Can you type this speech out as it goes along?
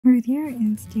We're here,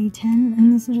 it's day 10,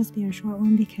 and this will just be a short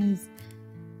one because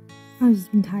I've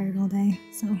just been tired all day,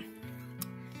 so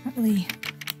not really,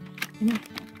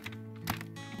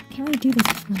 can't really do this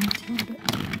with my tail, but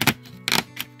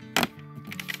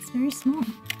it's very small.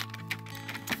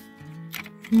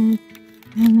 And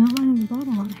I have an outline of the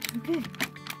bottle on it. Okay.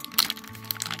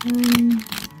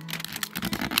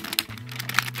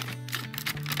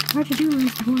 Hard to do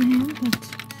with beforehand, but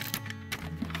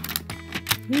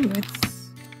ooh, it's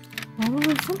a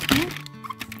bottle of something.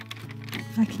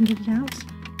 If I can get it out.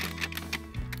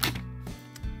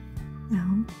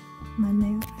 No, my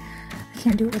nail. I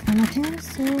can't do it with my left hand,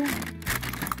 so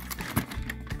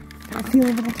I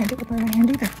feel that I can't do it with my right hand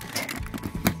either.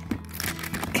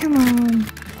 Come on.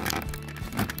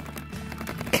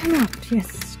 Come out, yes,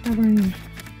 stubborn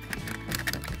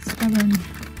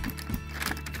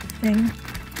thing.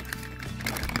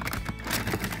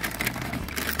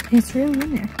 It's really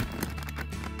in there.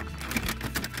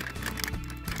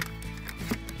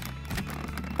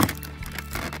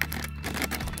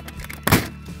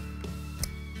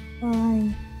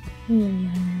 Why?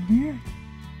 There.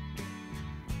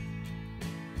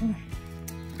 Oh.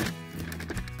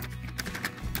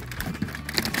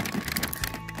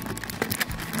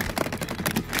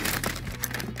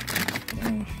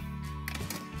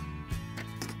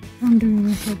 I'm doing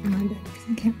this over my bed because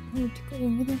I can't afford to go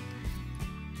over there.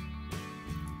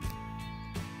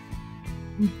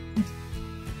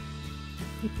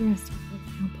 Take the rest of the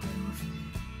nail part off.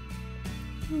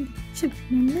 And chip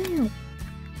my nail.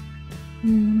 I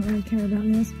don't really care about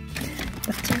nails,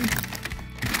 but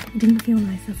it didn't feel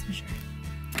nice, that's for sure.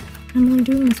 I'm only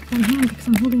doing this with one hand because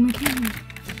I'm holding my camera.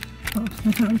 Oh,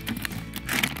 my phone.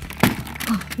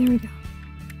 Oh, there we go.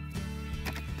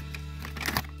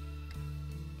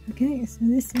 Okay, so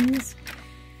this is,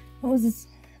 what was this,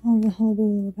 all the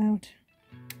hullabaloo about?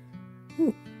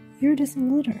 Ooh,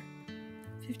 iridescent glitter,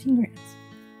 15 grams.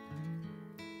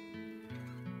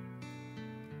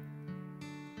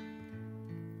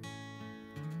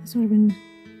 This would have been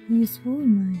useful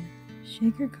in my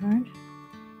shaker card.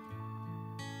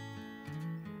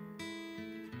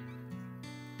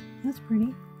 That's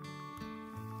pretty.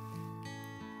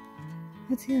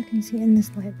 Let's see if I can see in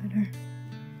this light better.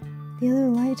 The other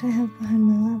light I have behind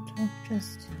my laptop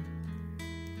just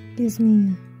gives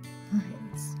me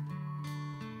lines.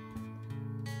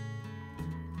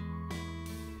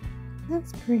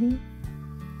 That's pretty.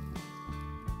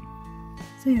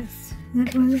 So yes,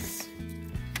 that was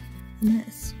a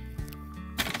mess.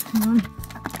 Come on.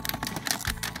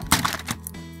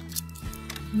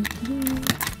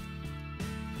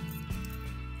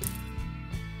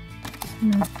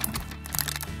 No.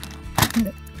 Get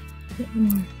it a bit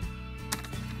more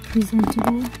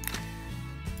presentable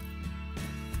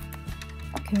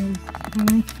because I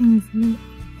like things neat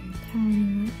and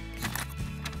tidy.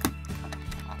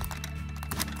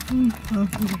 Oh, it'll be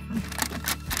fun.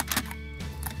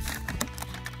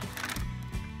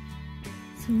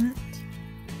 So that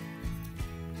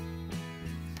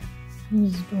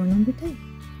is door number 10.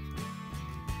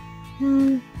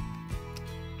 I'm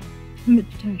a bit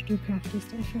tired to do crafty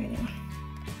stuff right now.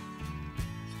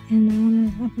 And I want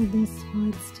to upload this while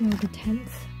it's still the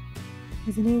 10th.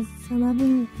 Because it is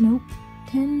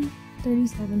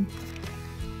 10:37.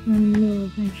 I'm in the middle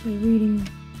of actually reading.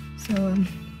 So,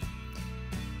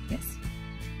 yes.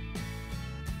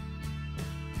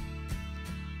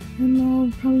 And I'll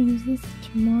probably use this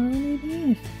tomorrow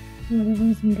maybe, if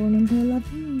whatever's in door number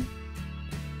 11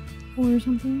 or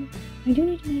something. I do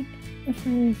need to make a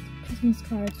first Christmas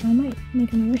card, so I might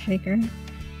make another shaker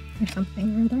or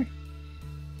something or other.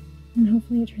 And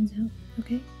hopefully it turns out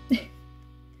okay.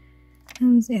 So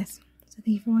yes, so thank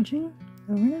you for watching.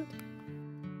 Over and out.